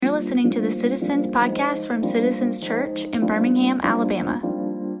listening to the Citizens Podcast from Citizens Church in Birmingham, Alabama.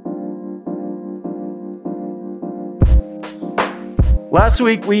 Last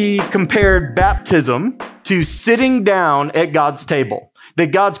week, we compared baptism to sitting down at God's table.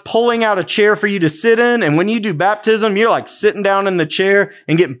 That God's pulling out a chair for you to sit in, and when you do baptism, you're like sitting down in the chair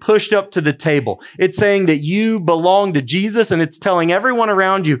and getting pushed up to the table. It's saying that you belong to Jesus, and it's telling everyone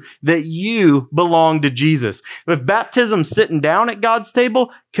around you that you belong to Jesus. If baptism's sitting down at God's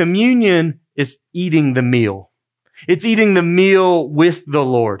table, communion is eating the meal. It's eating the meal with the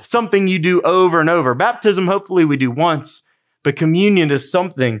Lord, something you do over and over. Baptism, hopefully we do once, but communion is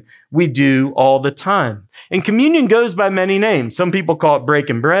something we do all the time. And communion goes by many names. Some people call it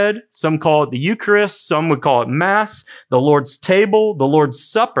breaking bread. Some call it the Eucharist. Some would call it Mass, the Lord's table, the Lord's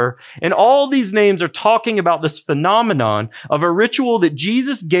Supper. And all these names are talking about this phenomenon of a ritual that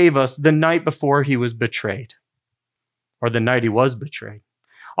Jesus gave us the night before he was betrayed, or the night he was betrayed.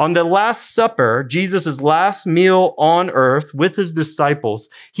 On the Last Supper, Jesus' last meal on earth with his disciples,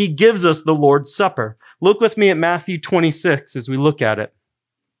 he gives us the Lord's Supper. Look with me at Matthew 26 as we look at it.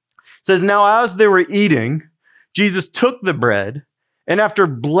 It says, "Now as they were eating, Jesus took the bread, and after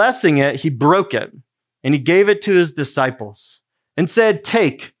blessing it, he broke it, and he gave it to his disciples and said,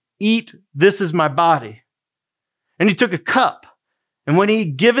 'Take, eat, this is my body.' And he took a cup, and when he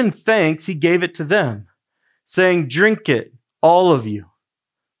had given thanks, he gave it to them, saying, 'Drink it, all of you.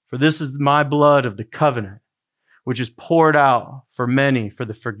 For this is my blood of the covenant, which is poured out for many for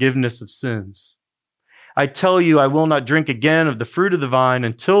the forgiveness of sins. I tell you, I will not drink again of the fruit of the vine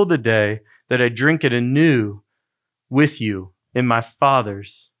until the day that I drink it anew with you in my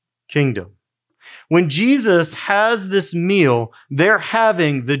Father's kingdom." When Jesus has this meal, they're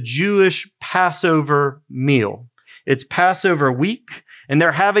having the Jewish Passover meal. It's Passover week, and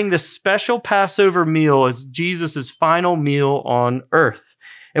they're having this special Passover meal as Jesus' final meal on earth.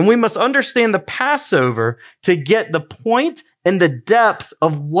 And we must understand the Passover to get the point and the depth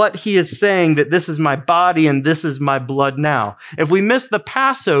of what he is saying, that this is my body and this is my blood now. If we miss the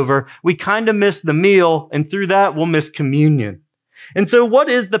Passover, we kind of miss the meal, and through that, we'll miss communion. And so what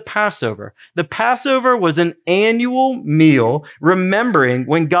is the Passover? The Passover was an annual meal remembering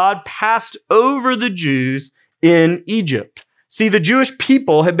when God passed over the Jews in Egypt. See, the Jewish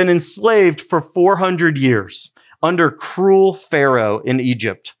people had been enslaved for 400 years. Under cruel Pharaoh in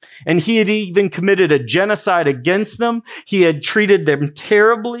Egypt. And he had even committed a genocide against them. He had treated them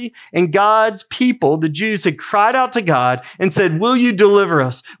terribly. And God's people, the Jews, had cried out to God and said, "Will you deliver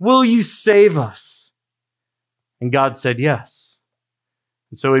us? Will you save us?" And God said yes.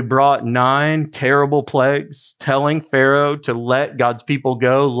 And so he brought 9 terrible plagues, telling Pharaoh to let God's people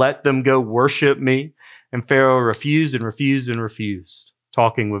go, let them go worship me. And Pharaoh refused and refused and refused,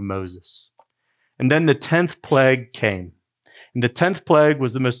 talking with Moses. And then the 10th plague came. And the 10th plague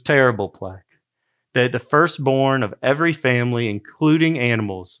was the most terrible plague, that the firstborn of every family, including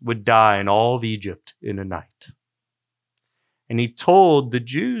animals, would die in all of Egypt in a night. And he told the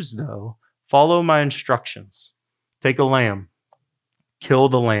Jews, though, follow my instructions. Take a lamb, kill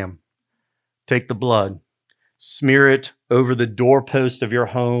the lamb, take the blood, smear it over the doorpost of your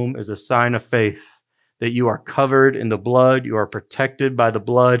home as a sign of faith, that you are covered in the blood, you are protected by the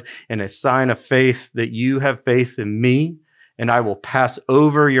blood, and a sign of faith that you have faith in me, and I will pass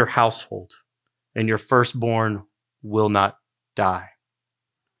over your household, and your firstborn will not die.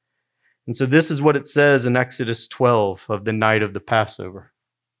 And so this is what it says in Exodus 12 of the night of the Passover.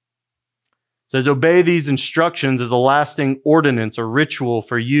 It says, "Obey these instructions as a lasting ordinance or ritual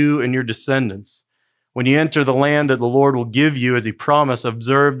for you and your descendants. When you enter the land that the Lord will give you as he promised,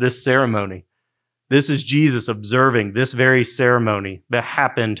 observe this ceremony." This is Jesus observing this very ceremony that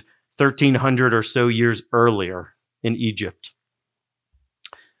happened 1,300 or so years earlier in Egypt.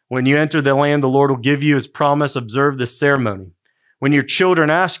 "When you enter the land the Lord will give you as promised, observe this ceremony. When your children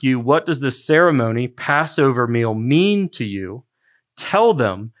ask you, 'What does this ceremony, Passover meal, mean to you?' tell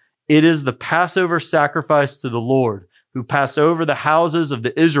them, 'It is the Passover sacrifice to the Lord, who passed over the houses of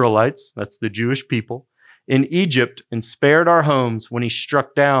the Israelites,'" that's the Jewish people, "'in Egypt and spared our homes when he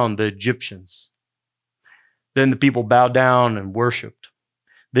struck down the Egyptians.'" Then the people bowed down and worshiped.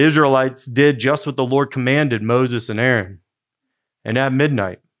 The Israelites did just what the Lord commanded Moses and Aaron. And at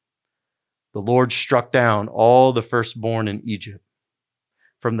midnight, the Lord struck down all the firstborn in Egypt.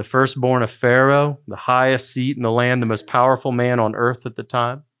 From the firstborn of Pharaoh, the highest seat in the land, the most powerful man on earth at the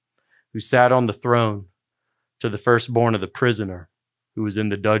time, who sat on the throne, to the firstborn of the prisoner who was in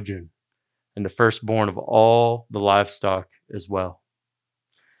the dungeon, and the firstborn of all the livestock as well.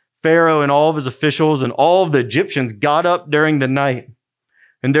 Pharaoh and all of his officials and all of the Egyptians got up during the night,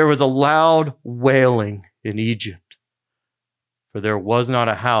 and there was a loud wailing in Egypt. for there was not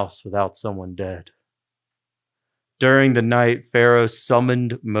a house without someone dead. During the night, Pharaoh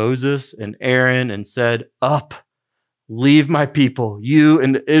summoned Moses and Aaron and said, "Up, leave my people, you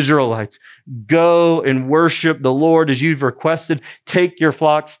and the Israelites. Go and worship the Lord as you've requested. Take your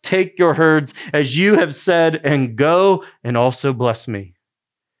flocks, take your herds, as you have said, and go and also bless me."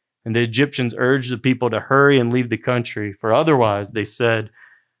 And the Egyptians urged the people to hurry and leave the country, for otherwise, they said,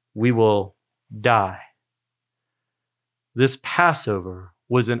 "We will die." This Passover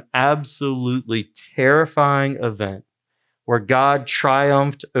was an absolutely terrifying event where God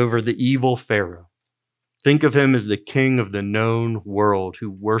triumphed over the evil Pharaoh. Think of him as the king of the known world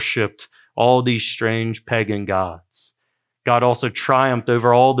who worshiped all these strange pagan gods. God also triumphed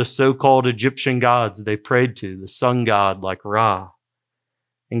over all the so-called Egyptian gods they prayed to, the sun god like Ra.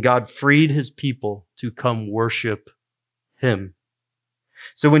 And God freed his people to come worship him.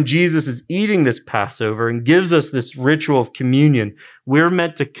 So when Jesus is eating this Passover and gives us this ritual of communion, we're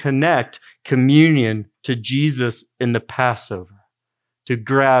meant to connect communion to Jesus in the Passover, to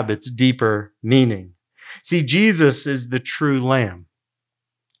grab its deeper meaning. See, Jesus is the true lamb,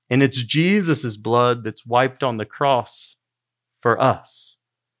 and it's Jesus' blood that's wiped on the cross for us,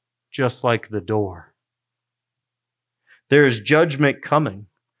 just like the door. There is judgment coming,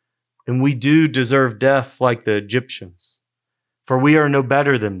 and we do deserve death like the Egyptians. For we are no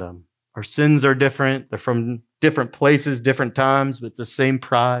better than them. Our sins are different. They're from different places, different times, but it's the same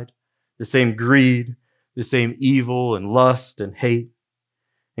pride, the same greed, the same evil and lust and hate.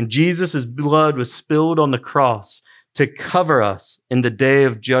 And Jesus' blood was spilled on the cross to cover us in the day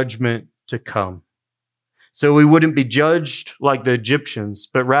of judgment to come. So we wouldn't be judged like the Egyptians,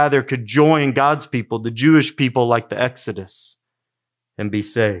 but rather could join God's people, the Jewish people, like the Exodus, and be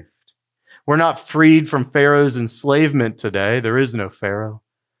saved. We're not freed from Pharaoh's enslavement today. There is no Pharaoh.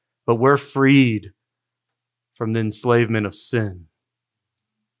 But we're freed from the enslavement of sin,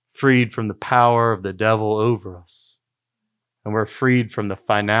 freed from the power of the devil over us, and we're freed from the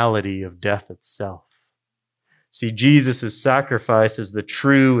finality of death itself. See, Jesus' sacrifice as the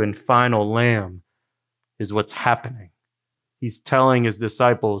true and final lamb is what's happening. He's telling his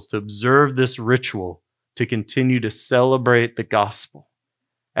disciples to observe this ritual, to continue to celebrate the gospel.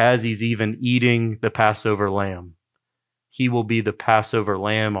 As he's even eating the Passover lamb, he will be the Passover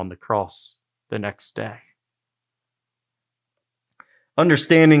lamb on the cross the next day.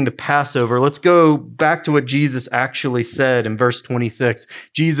 Understanding the Passover, let's go back to what Jesus actually said in verse 26.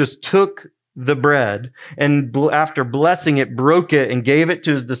 Jesus took the bread and after blessing it, broke it and gave it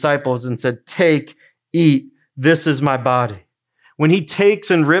to his disciples and said, "Take, eat, this is my body." When he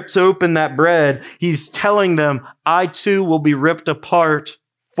takes and rips open that bread, he's telling them, I too will be ripped apart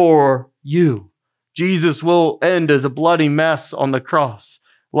for you. Jesus will end as a bloody mess on the cross,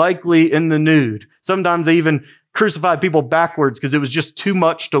 likely in the nude. Sometimes they even crucified people backwards because it was just too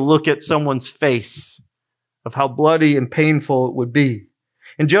much to look at someone's face of how bloody and painful it would be.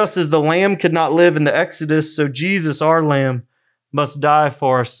 And just as the lamb could not live in the Exodus, so Jesus, our lamb, must die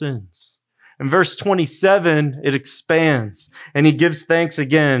for our sins. In verse 27, it expands and he gives thanks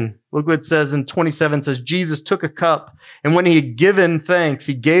again. Look what it says in 27, it says, Jesus took a cup and when he had given thanks,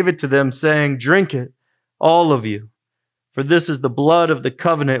 he gave it to them saying, "Drink it, all of you, for this is the blood of the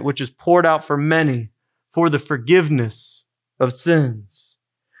covenant, which is poured out for many for the forgiveness of sins."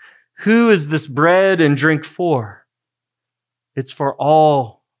 Who is this bread and drink for? It's for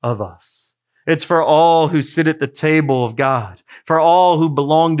all of us. It's for all who sit at the table of God, for all who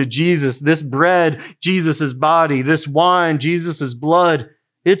belong to Jesus. This bread, Jesus' body, this wine, Jesus' blood,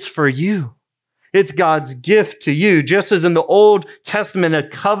 it's for you. It's God's gift to you. Just as in the Old Testament, a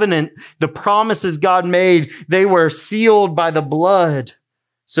covenant, the promises God made, they were sealed by the blood.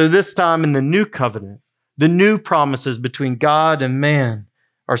 So this time in the new covenant, the new promises between God and man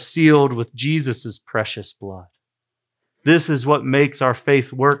are sealed with Jesus' precious blood. This is what makes our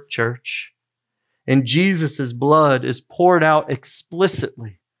faith work, church. And Jesus' blood is poured out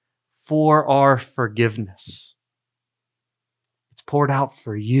explicitly for our forgiveness. It's poured out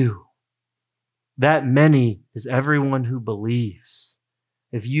for you. That many is everyone who believes.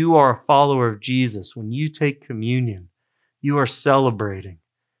 If you are a follower of Jesus, when you take communion, you are celebrating,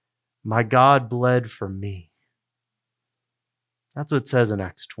 my God bled for me. That's what it says in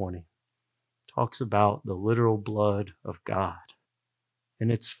Acts 20. It talks about the literal blood of God.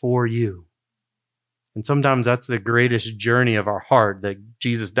 And it's for you. And sometimes that's the greatest journey of our heart, that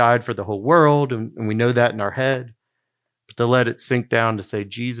Jesus died for the whole world, and we know that in our head. But to let it sink down to say,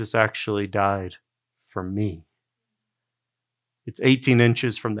 Jesus actually died for me. It's 18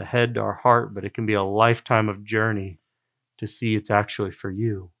 inches from the head to our heart, but it can be a lifetime of journey to see it's actually for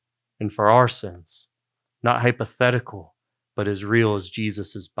you and for our sins. Not hypothetical, but as real as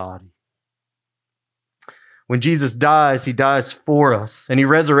Jesus' body. When Jesus dies, he dies for us, and he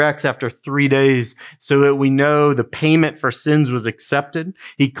resurrects after 3 days so that we know the payment for sins was accepted.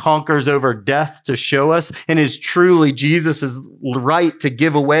 He conquers over death to show us, and is truly Jesus' right to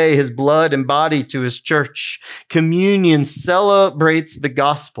give away his blood and body to his church. Communion celebrates the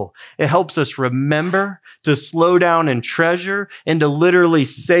gospel. It helps us remember, to slow down and treasure, and to literally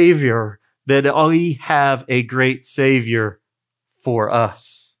savor that we have a great Savior for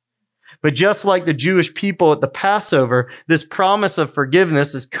us. But just like the Jewish people at the Passover, this promise of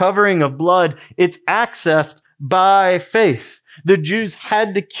forgiveness, this covering of blood, it's accessed by faith. The Jews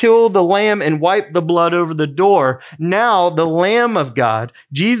had to kill the lamb and wipe the blood over the door. Now the Lamb of God,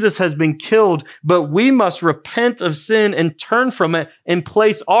 Jesus, has been killed, but we must repent of sin and turn from it and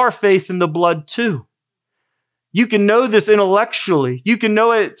place our faith in the blood too. You can know this intellectually. You can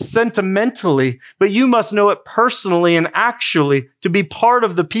know it sentimentally, but you must know it personally and actually to be part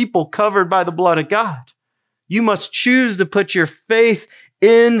of the people covered by the blood of God. You must choose to put your faith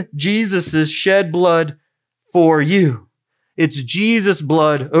in Jesus' shed blood for you. It's Jesus'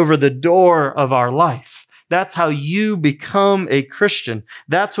 blood over the door of our life. That's how you become a Christian.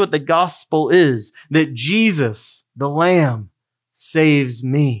 That's what the gospel is, that Jesus, the Lamb, saves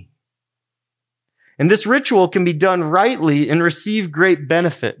me. And this ritual can be done rightly and receive great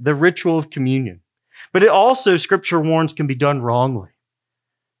benefit, the ritual of communion. But it also, Scripture warns, can be done wrongly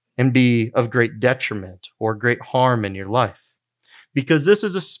and be of great detriment or great harm in your life. Because this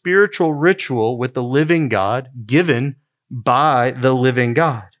is a spiritual ritual with the living God, given by the living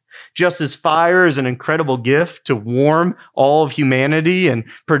God. Just as fire is an incredible gift to warm all of humanity and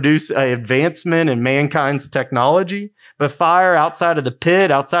produce an advancement in mankind's technology, but fire outside of the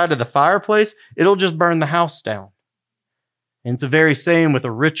pit, outside of the fireplace, it'll just burn the house down. And it's the very same with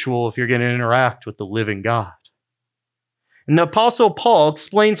a ritual if you're going to interact with the living God. And the Apostle Paul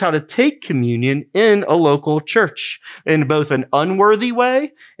explains how to take communion in a local church in both an unworthy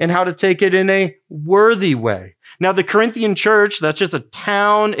way and how to take it in a worthy way. Now, the Corinthian church, that's just a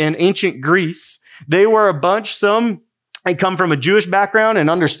town in ancient Greece. They were a bunch, some had come from a Jewish background and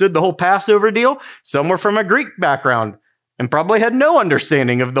understood the whole Passover deal. Some were from a Greek background and probably had no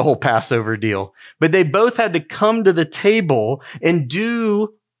understanding of the whole Passover deal. But they both had to come to the table and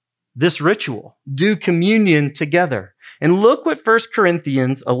do this ritual, do communion together. And look what 1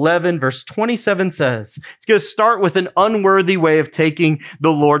 Corinthians 11, verse 27 says. It's going to start with an unworthy way of taking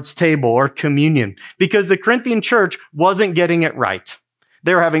the Lord's table or communion, because the Corinthian church wasn't getting it right.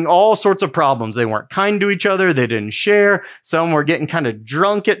 They were having all sorts of problems. They weren't kind to each other. They didn't share. Some were getting kind of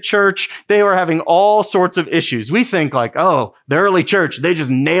drunk at church. They were having all sorts of issues. We think like, oh, the early church, they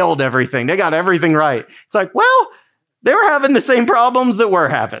just nailed everything. They got everything right. It's like, well, they were having the same problems that we're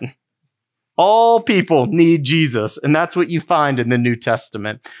having. All people need Jesus, and that's what you find in the New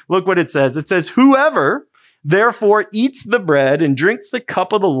Testament. Look what it says. It says, whoever therefore eats the bread and drinks the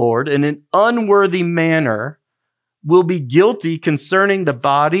cup of the Lord in an unworthy manner will be guilty concerning the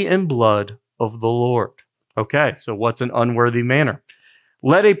body and blood of the Lord. Okay, so what's an unworthy manner?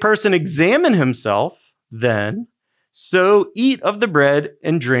 Let a person examine himself, then, so eat of the bread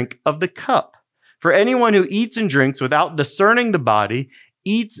and drink of the cup. For anyone who eats and drinks without discerning the body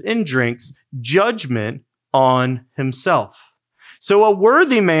eats and drinks judgment on himself. So a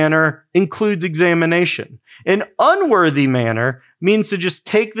worthy manner includes examination. An unworthy manner means to just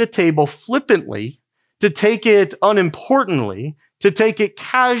take the table flippantly, to take it unimportantly, to take it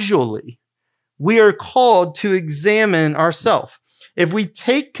casually. We are called to examine ourselves. If we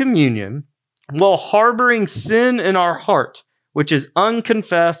take communion while harboring sin in our heart, which is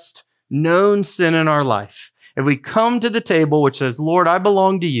unconfessed, known sin in our life, if we come to the table which says, Lord, I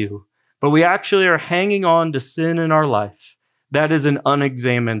belong to you, but we actually are hanging on to sin in our life, that is an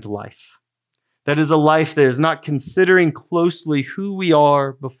unexamined life. That is a life that is not considering closely who we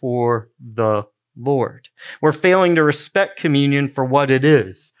are before the Lord. We're failing to respect communion for what it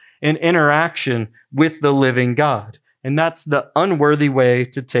is, an interaction with the living God. And that's the unworthy way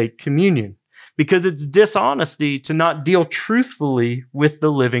to take communion, because it's dishonesty to not deal truthfully with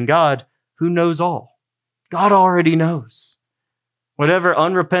the living God who knows all. God already knows. Whatever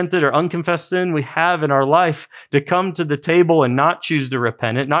unrepented or unconfessed sin we have in our life, to come to the table and not choose to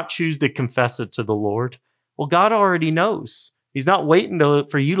repent it, not choose to confess it to the Lord, well, God already knows. He's not waiting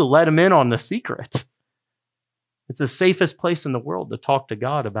for you to let him in on the secret. It's the safest place in the world to talk to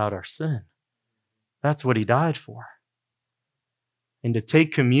God about our sin. That's what he died for. And to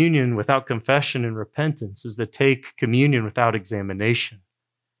take communion without confession and repentance is to take communion without examination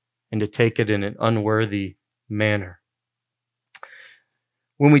and to take it in an unworthy manner.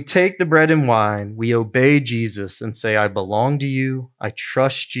 When we take the bread and wine, we obey Jesus and say, I belong to you. I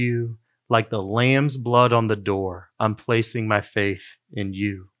trust you. Like the lamb's blood on the door, I'm placing my faith in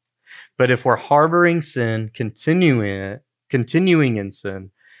you. But if we're harboring sin, continuing in sin,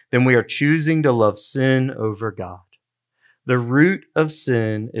 then we are choosing to love sin over God. The root of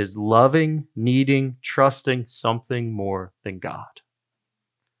sin is loving, needing, trusting something more than God.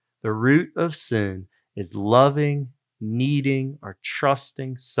 The root of sin is loving, needing, or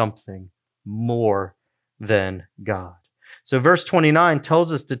trusting something more than God. So verse 29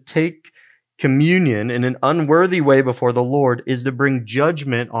 tells us to take communion in an unworthy way before the Lord is to bring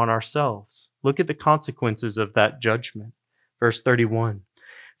judgment on ourselves. Look at the consequences of that judgment. Verse 31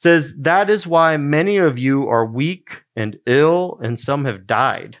 says, that is why many of you are weak and ill, and some have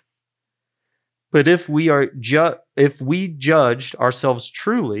died. But if we judged ourselves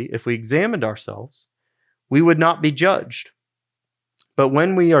truly, if we examined ourselves, we would not be judged. But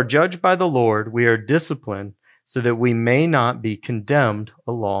when we are judged by the Lord, we are disciplined so that we may not be condemned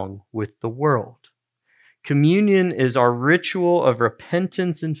along with the world. Communion is our ritual of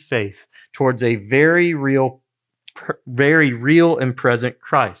repentance and faith towards a very real and present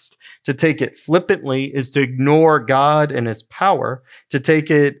Christ. To take it flippantly is to ignore God and his power. To take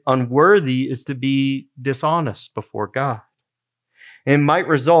it unworthy is to be dishonest before God. It might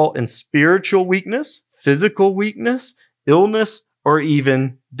result in spiritual weakness, physical weakness, illness, or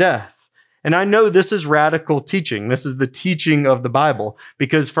even death. And I know this is radical teaching. This is the teaching of the Bible,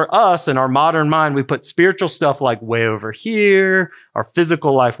 because for us in our modern mind, we put spiritual stuff like way over here, our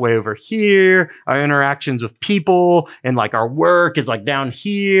physical life way over here, our interactions with people and like our work is like down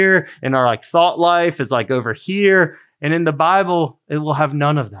here, and our like thought life is like over here. And in the Bible, it will have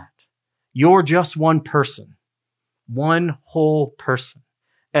none of that. You're just one person, one whole person.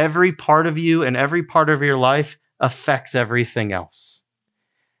 Every part of you and every part of your life affects everything else.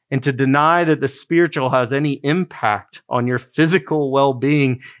 And to deny that the spiritual has any impact on your physical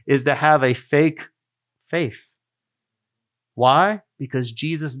well-being is to have a fake faith. Why? Because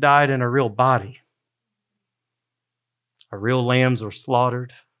Jesus died in a real body. Our real lambs were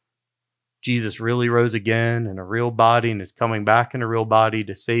slaughtered. Jesus really rose again in a real body and is coming back in a real body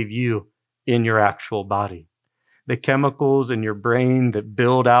to save you in your actual body. The chemicals in your brain that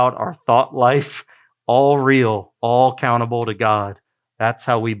build out our thought life, all real, all accountable to God. That's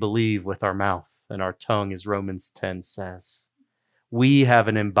how we believe with our mouth and our tongue, as Romans 10 says. We have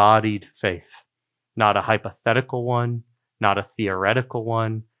an embodied faith, not a hypothetical one, not a theoretical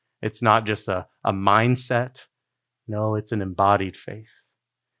one. It's not just a mindset. No, it's an embodied faith.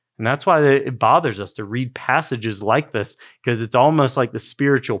 And that's why it bothers us to read passages like this, because it's almost like the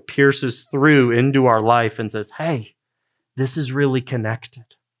spiritual pierces through into our life and says, hey, this is really connected.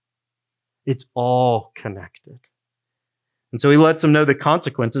 It's all connected. And so he lets them know the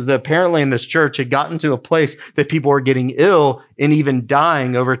consequences that apparently in this church had gotten to a place that people were getting ill and even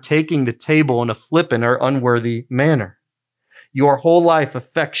dying over taking the table in a flippant or unworthy manner. Your whole life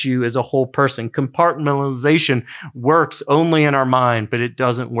affects you as a whole person. Compartmentalization works only in our mind, but it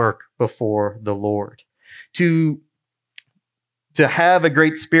doesn't work before the Lord. To have a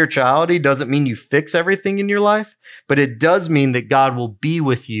great spirituality doesn't mean you fix everything in your life, but it does mean that God will be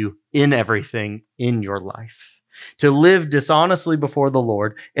with you in everything in your life. To live dishonestly before the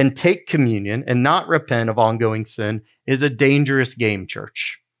Lord and take communion and not repent of ongoing sin is a dangerous game,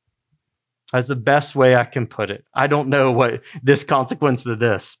 church. That's the best way I can put it. I don't know what this consequence of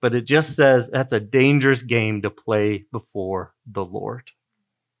this, but it just says that's a dangerous game to play before the Lord.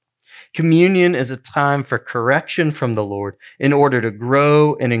 Communion is a time for correction from the Lord in order to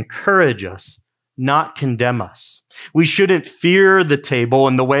grow and encourage us, not condemn us. We shouldn't fear the table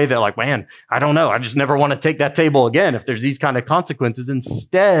in the way that like, man, I don't know. I just never want to take that table again if there's these kind of consequences.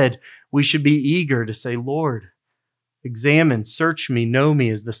 Instead, we should be eager to say, Lord, examine, search me, know me,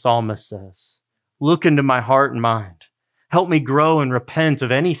 as the psalmist says. Look into my heart and mind. Help me grow and repent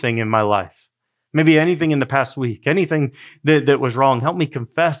of anything in my life. Maybe anything in the past week, anything that was wrong. Help me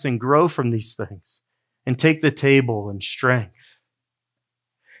confess and grow from these things and take the table in strength.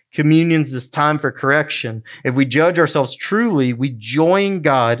 Communion's this time for correction. If we judge ourselves truly, we join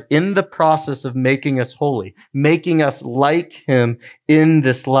God in the process of making us holy, making us like him in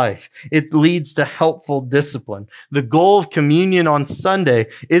this life. It leads to helpful discipline. The goal of communion on Sunday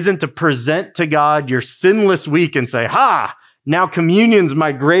isn't to present to God your sinless week and say, ha, now communion's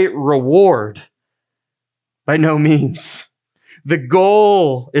my great reward. By no means. The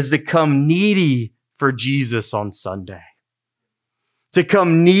goal is to come needy for Jesus on Sunday. To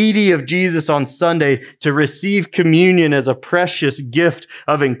come needy of Jesus on Sunday, to receive communion as a precious gift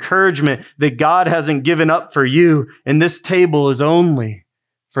of encouragement that God hasn't given up for you. And this table is only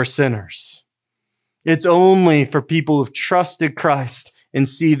for sinners. It's only for people who've trusted Christ and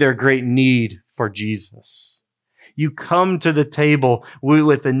see their great need for Jesus. You come to the table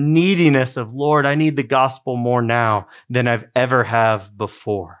with the neediness of, Lord, I need the gospel more now than I've ever have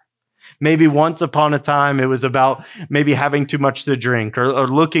before. Maybe once upon a time, it was about maybe having too much to drink or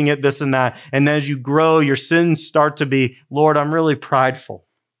looking at this and that. And as you grow, your sins start to be, Lord, I'm really prideful.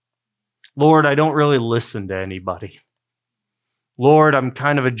 Lord, I don't really listen to anybody. Lord, I'm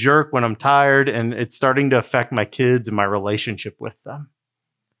kind of a jerk when I'm tired, and it's starting to affect my kids and my relationship with them.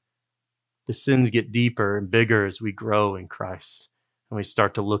 The sins get deeper and bigger as we grow in Christ, and we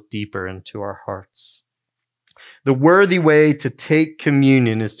start to look deeper into our hearts. The worthy way to take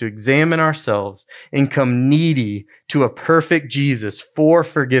communion is to examine ourselves and come needy to a perfect Jesus for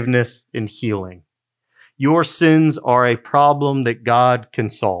forgiveness and healing. Your sins are a problem that God can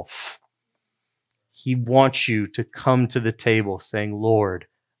solve. He wants you to come to the table saying, Lord,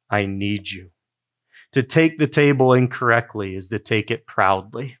 I need you. To take the table incorrectly is to take it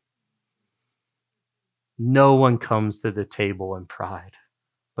proudly. No one comes to the table in pride,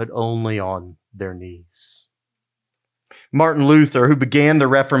 but only on their knees. Martin Luther, who began the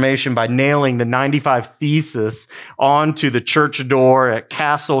Reformation by nailing the 95 Theses onto the church door at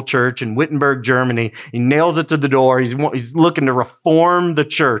Kassel Church in Wittenberg, Germany. He nails it to the door. He's looking to reform the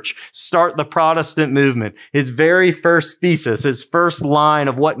church, start the Protestant movement. His very first thesis, his first line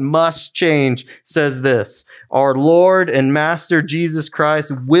of what must change says this: our Lord and Master Jesus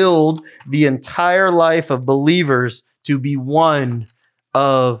Christ willed the entire life of believers to be one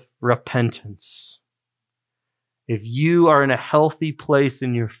of repentance. If you are in a healthy place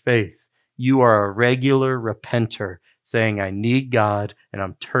in your faith, you are a regular repenter saying, I need God and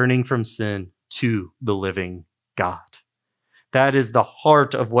I'm turning from sin to the living God. That is the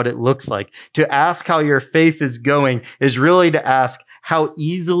heart of what it looks like. To ask how your faith is going is really to ask, how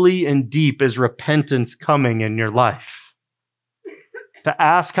easily and deep is repentance coming in your life? To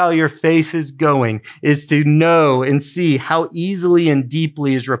ask how your faith is going is to know and see how easily and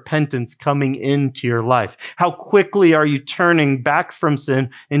deeply is repentance coming into your life. How quickly are you turning back from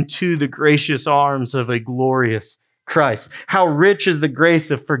sin into the gracious arms of a glorious Christ? How rich is the grace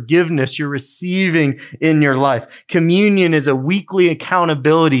of forgiveness you're receiving in your life? Communion is a weekly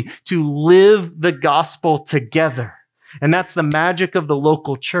accountability to live the gospel together. And that's the magic of the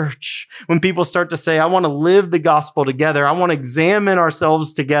local church. When people start to say, I want to live the gospel together. I want to examine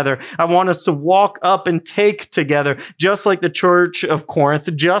ourselves together. I want us to walk up and take together, just like the church of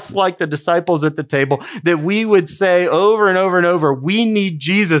Corinth, just like the disciples at the table, that we would say over and over and over, we need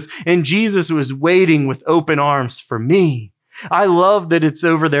Jesus. And Jesus was waiting with open arms for me. I love that it's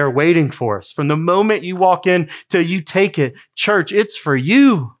over there waiting for us. From the moment you walk in till you take it, church, it's for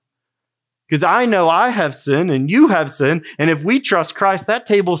you. Because I know I have sin and you have sin. And if we trust Christ, that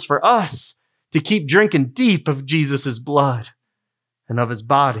table's for us to keep drinking deep of Jesus' blood and of his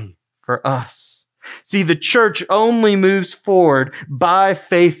body for us. See, the church only moves forward by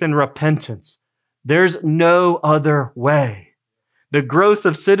faith and repentance. There's no other way. The growth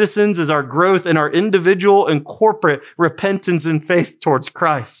of citizens is our growth in our individual and corporate repentance and faith towards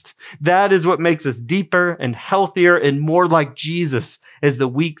Christ. That is what makes us deeper and healthier and more like Jesus as the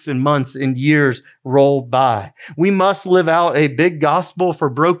weeks and months and years roll by. We must live out a big gospel for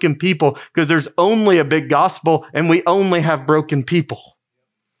broken people because there's only a big gospel and we only have broken people.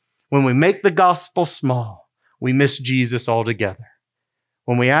 When we make the gospel small, we miss Jesus altogether.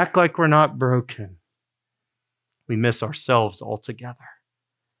 When we act like we're not broken, we miss ourselves altogether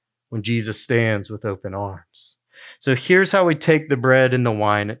when Jesus stands with open arms. So here's how we take the bread and the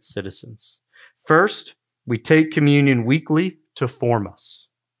wine at Citizens. First, we take communion weekly to form us.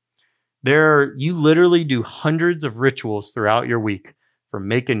 You literally do hundreds of rituals throughout your week, from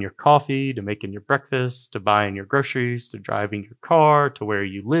making your coffee, to making your breakfast, to buying your groceries, to driving your car, to where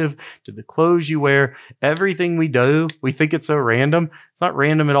you live, to the clothes you wear. Everything we do, we think it's so random. It's not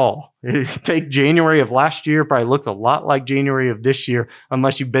random at all. Take January of last year, probably looks a lot like January of this year,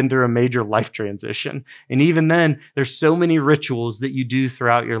 unless you've been through a major life transition. And even then, there's so many rituals that you do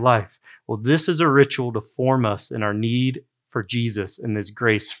throughout your life. Well, this is a ritual to form us in our need for Jesus and this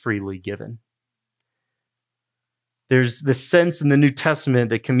grace freely given. There's this sense in the New Testament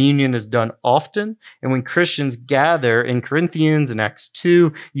that communion is done often. And when Christians gather in Corinthians and Acts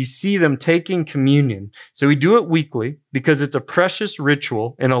 2, you see them taking communion. So we do it weekly because it's a precious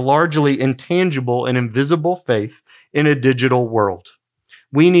ritual in a largely intangible and invisible faith in a digital world.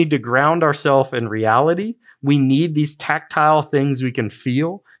 We need to ground ourselves in reality. We need these tactile things we can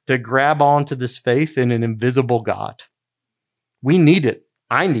feel to grab onto this faith in an invisible God. We need it.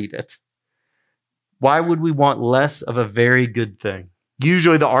 I need it. Why would we want less of a very good thing?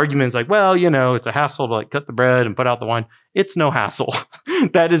 Usually the argument is like, well, it's a hassle to cut the bread and put out the wine. It's no hassle.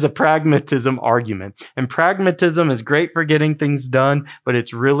 That is a pragmatism argument. And pragmatism is great for getting things done, but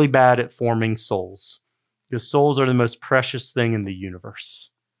it's really bad at forming souls, because souls are the most precious thing in the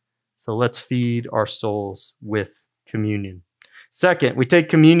universe. So let's feed our souls with communion. Second, we take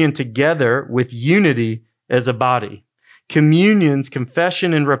communion together with unity as a body. Communion's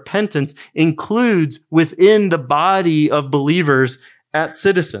confession and repentance includes within the body of believers at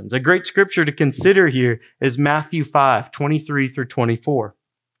Citizens. A great scripture to consider here is Matthew 5:23-24.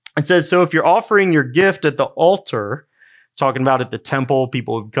 It says, so if you're offering your gift at the altar, talking about at the temple,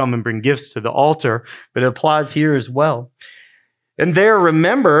 people would come and bring gifts to the altar, but it applies here as well. And there,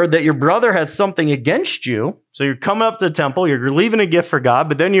 remember that your brother has something against you. So you're coming up to the temple, you're leaving a gift for God,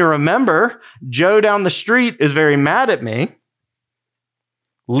 but then you remember Joe down the street is very mad at me.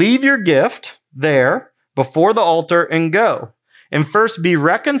 Leave your gift there before the altar and go. And first be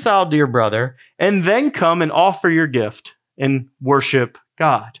reconciled to your brother, and then come and offer your gift and worship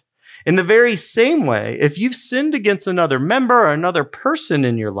God. In the very same way, if you've sinned against another member or another person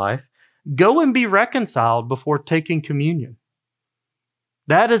in your life, go and be reconciled before taking communion.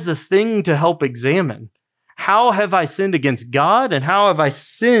 That is the thing to help examine. How have I sinned against God, and how have I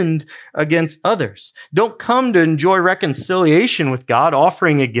sinned against others? Don't come to enjoy reconciliation with God,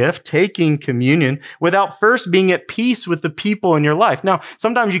 offering a gift, taking communion, without first being at peace with the people in your life. Now,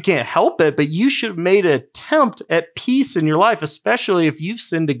 sometimes you can't help it, but you should have made an attempt at peace in your life, especially if you've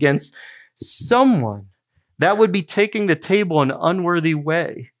sinned against someone. That would be taking the table in an unworthy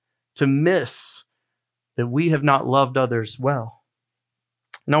way, to miss that we have not loved others well.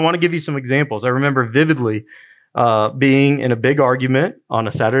 And I want to give you some examples. I remember vividly being in a big argument on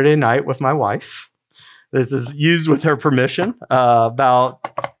a Saturday night with my wife. This is used with her permission about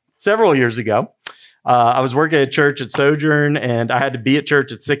several years ago. I was working at church at Sojourn, and I had to be at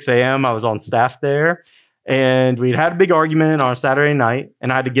church at 6 a.m. I was on staff there. And we'd had a big argument on a Saturday night,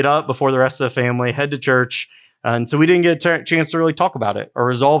 and I had to get up before the rest of the family, head to church. And so we didn't get a chance to really talk about it or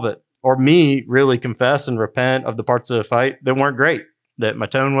resolve it, or me really confess and repent of the parts of the fight that weren't great. That my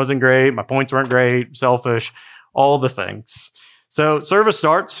tone wasn't great, my points weren't great, selfish, all the things. So service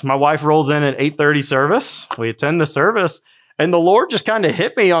starts. My wife rolls in at 8:30 service. We attend the service, and the Lord just kind of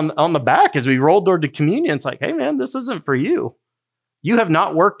hit me on the back as we rolled toward the communion. It's like, hey man, this isn't for you. You have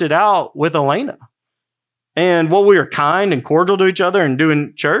not worked it out with Elena. And while we were kind and cordial to each other and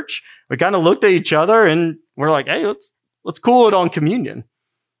doing church, we kind of looked at each other and we're like, hey, let's cool it on communion.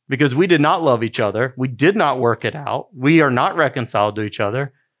 Because we did not love each other. We did not work it out. We are not reconciled to each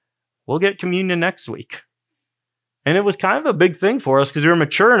other. We'll get communion next week. And it was kind of a big thing for us because we were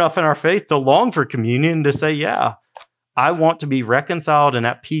mature enough in our faith to long for communion, to say, yeah, I want to be reconciled and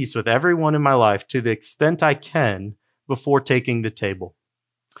at peace with everyone in my life to the extent I can before taking the table.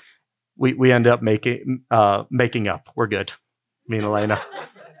 We end up making up. We're good. Me and Elena.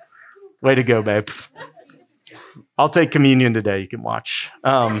 Way to go, babe. I'll take communion today. You can watch.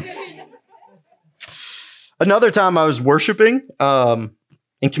 Another time I was worshiping, and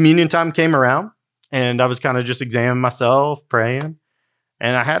communion time came around, and I was kind of just examining myself, praying,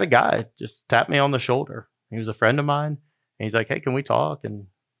 and I had a guy just tap me on the shoulder. He was a friend of mine, and he's like, hey, can we talk? And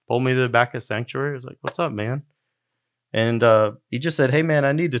pulled me to the back of the sanctuary. I was like, what's up, man? And he just said, hey, man,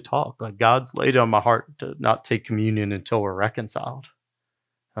 I need to talk. Like, God's laid on my heart to not take communion until we're reconciled.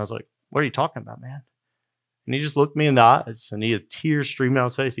 I was like, what are you talking about, man? And he just looked me in the eyes, and he had tears streaming out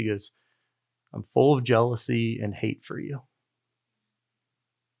his face. He goes, I'm full of jealousy and hate for you.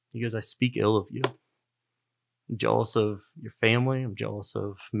 He goes, I speak ill of you. I'm jealous of your family. I'm jealous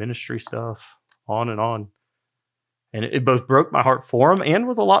of ministry stuff, on and on. And it both broke my heart for him and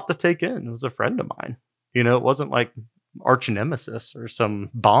was a lot to take in. It was a friend of mine. It wasn't like arch nemesis or some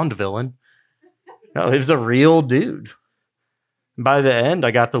Bond villain. No, it was a real dude. By the end,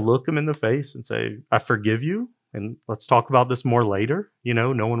 I got to look him in the face and say, I forgive you, and let's talk about this more later.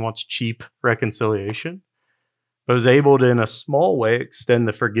 No one wants cheap reconciliation. But I was able to, in a small way, extend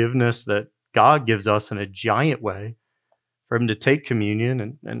the forgiveness that God gives us in a giant way for him to take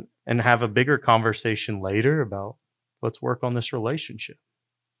communion and have a bigger conversation later about let's work on this relationship.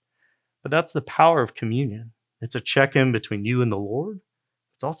 But that's the power of communion. It's a check-in between you and the Lord.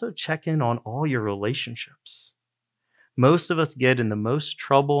 It's also a check-in on all your relationships. Most of us get in the most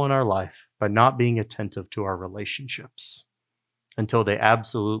trouble in our life by not being attentive to our relationships until they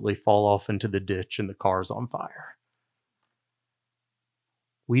absolutely fall off into the ditch and the car's on fire.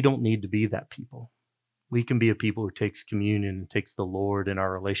 We don't need to be that people. We can be a people who takes communion and takes the Lord and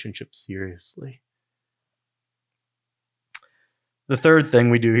our relationships seriously. The third thing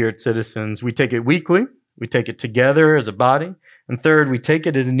we do here at Citizens, we take it weekly. We take it together as a body, and And third, we take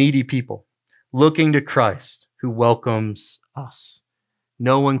it as needy people, looking to Christ who welcomes us.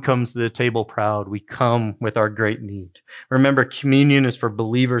 No one comes to the table proud. We come with our great need. Remember, communion is for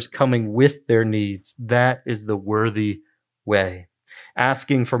believers coming with their needs. That is the worthy way.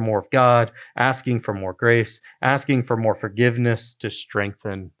 Asking for more of God, asking for more grace, asking for more forgiveness to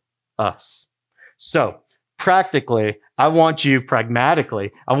strengthen us. So, pragmatically, I want you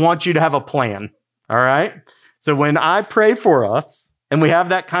to have a plan, all right? So when I pray for us, and we have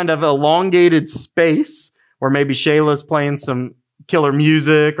that kind of elongated space where maybe Shayla's playing some killer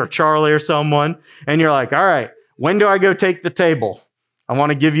music or Charlie or someone, and you're like, all right, when do I go take the table? I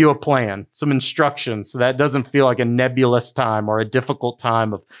want to give you a plan, some instructions, so that doesn't feel like a nebulous time or a difficult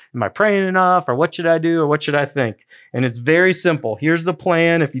time of, am I praying enough, or what should I do, or what should I think? And it's very simple. Here's the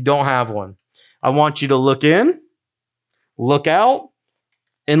plan if you don't have one. I want you to look in, look out,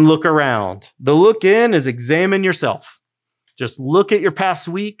 and look around. The look in is examine yourself. Just look at your past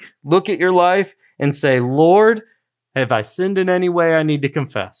week, look at your life, and say, Lord, have I sinned in any way I need to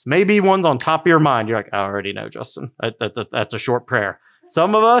confess? Maybe one's on top of your mind. You're like, I already know, Justin. That's a short prayer.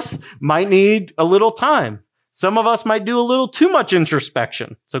 Some of us might need a little time. Some of us might do a little too much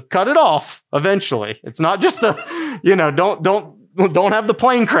introspection. So cut it off eventually. It's not just don't have the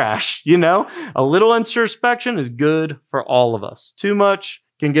plane crash, A little introspection is good for all of us. Too much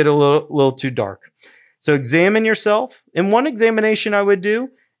can get a little too dark. So examine yourself. And one examination I would do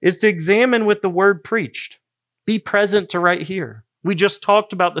is to examine with the word preached. Be present to right here. We just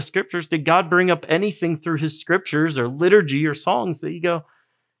talked about the scriptures. Did God bring up anything through his scriptures or liturgy or songs that you go,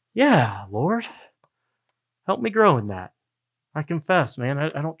 yeah, Lord, help me grow in that. I confess, man,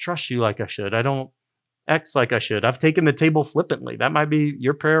 I don't trust you like I should. I don't X like I should. I've taken the table flippantly. That might be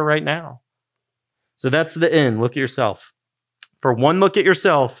your prayer right now. So that's the end. Look at yourself. For one look at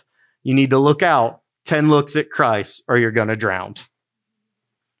yourself, you need to look out 10 looks at Christ or you're going to drown.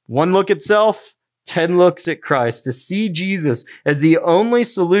 One look at self, 10 looks at Christ, to see Jesus as the only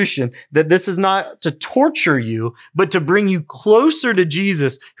solution, that this is not to torture you, but to bring you closer to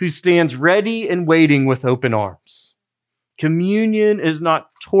Jesus, who stands ready and waiting with open arms. Communion is not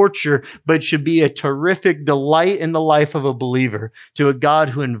torture, but should be a terrific delight in the life of a believer, to a God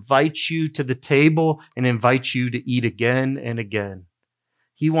who invites you to the table and invites you to eat again and again.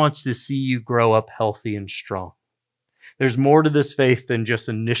 He wants to see you grow up healthy and strong. There's more to this faith than just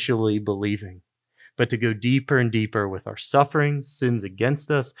initially believing, but to go deeper and deeper with our sufferings, sins against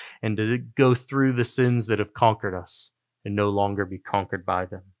us, and to go through the sins that have conquered us and no longer be conquered by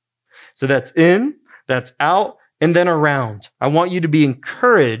them. So that's in, that's out, and then around. I want you to be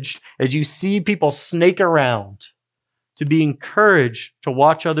encouraged as you see people snake around, to be encouraged to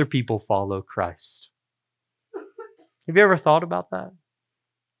watch other people follow Christ. Have you ever thought about that?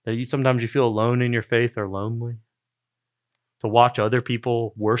 That sometimes you feel alone in your faith or lonely? To watch other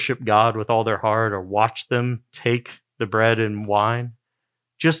people worship God with all their heart, or watch them take the bread and wine,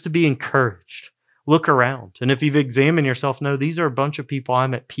 just to be encouraged. Look around. And if you've examined yourself, no, these are a bunch of people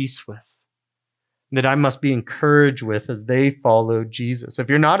I'm at peace with, that I must be encouraged with as they follow Jesus. If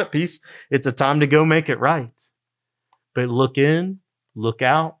you're not at peace, it's a time to go make it right. But look in, look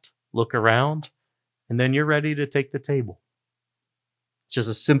out, look around, and then you're ready to take the table. It's just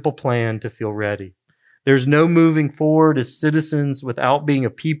a simple plan to feel ready. There's no moving forward as citizens without being a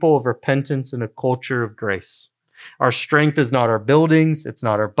people of repentance and a culture of grace. Our strength is not our buildings. It's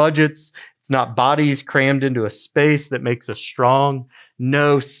not our budgets. It's not bodies crammed into a space that makes us strong.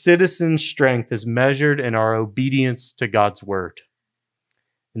 No, citizen strength is measured in our obedience to God's word.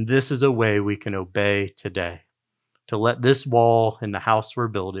 And this is a way we can obey today, to let this wall in the house we're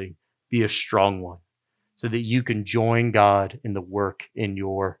building be a strong one, so that you can join God in the work in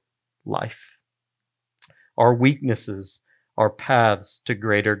your life. Our weaknesses are paths to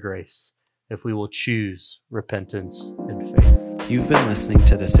greater grace if we will choose repentance and faith. You've been listening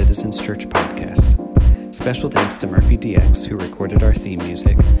to the Citizens Church podcast. Special thanks to Murphy DX, who recorded our theme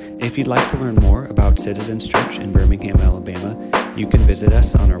music. If you'd like to learn more about Citizens Church in Birmingham, Alabama, you can visit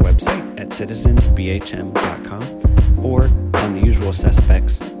us on our website at citizensbhm.com or on the usual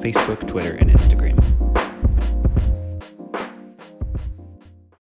suspects, Facebook, Twitter, and Instagram.